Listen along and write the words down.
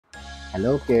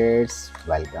Hello kids,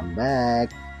 welcome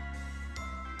back.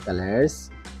 Colors.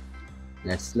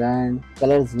 Let's learn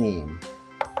colors name.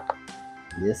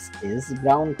 This is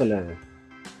brown color.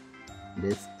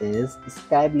 This is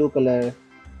sky blue color,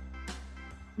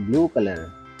 blue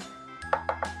color.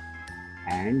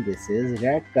 And this is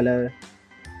red color,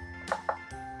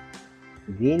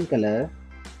 green color,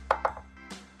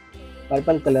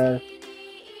 purple color,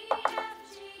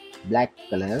 black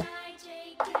color,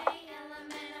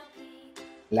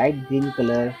 light green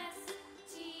color,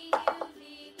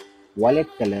 violet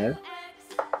color,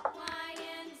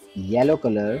 yellow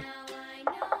color,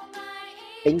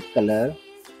 pink color,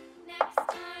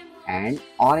 and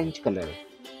orange color.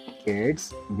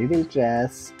 Kids, we will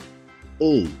trace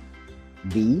A,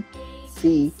 B,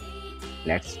 C.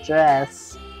 Let's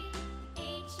trace.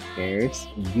 Kids,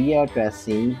 we are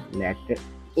tracing letter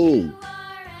A.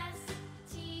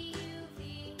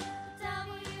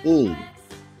 A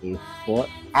is for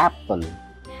apple.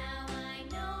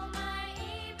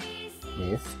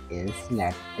 This is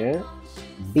letter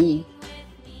B.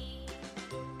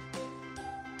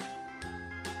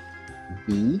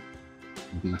 B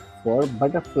for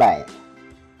butterfly.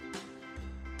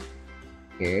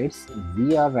 Kids,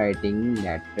 we are writing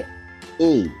letter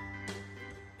A.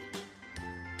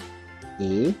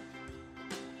 A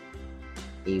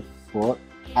for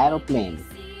aeroplane.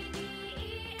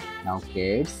 Now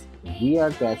kids, we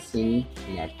are tracing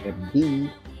letter B.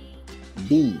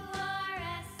 B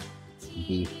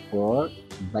for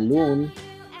balloon.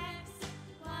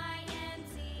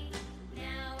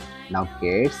 Now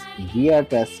kids, we are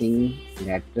tracing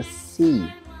letter C.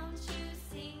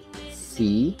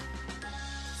 C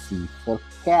for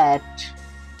cat.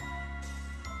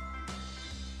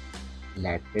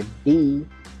 Letter D.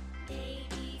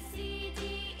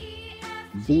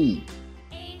 D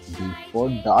for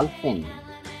dolphin.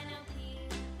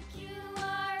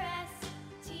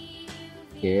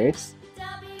 Kids,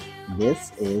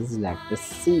 this is letter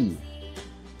C.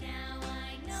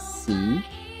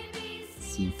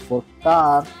 C for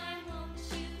car.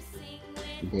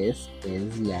 This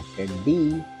is letter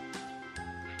D.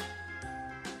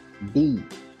 D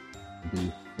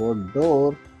for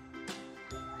door.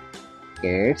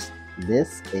 Kids,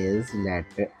 this is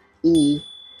letter E.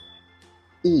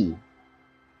 E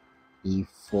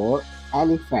for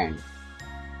elephant.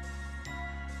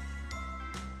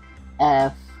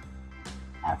 F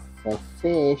for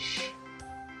fish.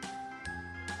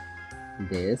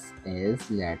 This is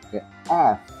letter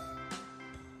F.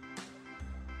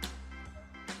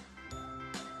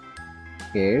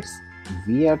 Kids,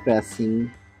 we are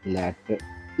tracing letter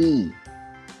E.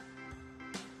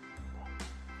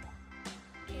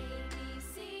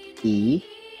 E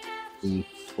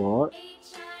for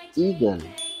eagle.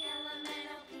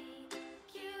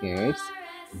 Kids,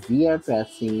 we are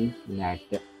tracing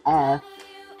letter F.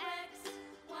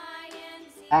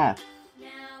 F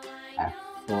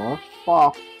for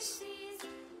fox.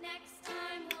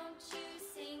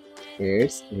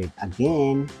 Kids, read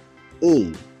again.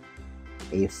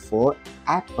 A for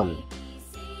apple.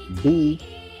 B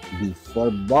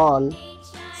for ball.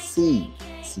 C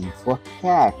for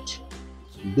cat.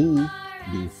 D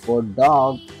for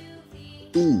dog.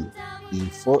 E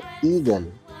for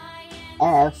eagle.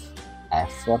 F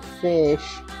for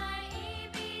fish.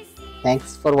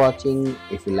 Thanks for watching.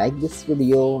 If you like this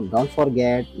video, don't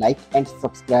forget like and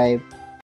subscribe.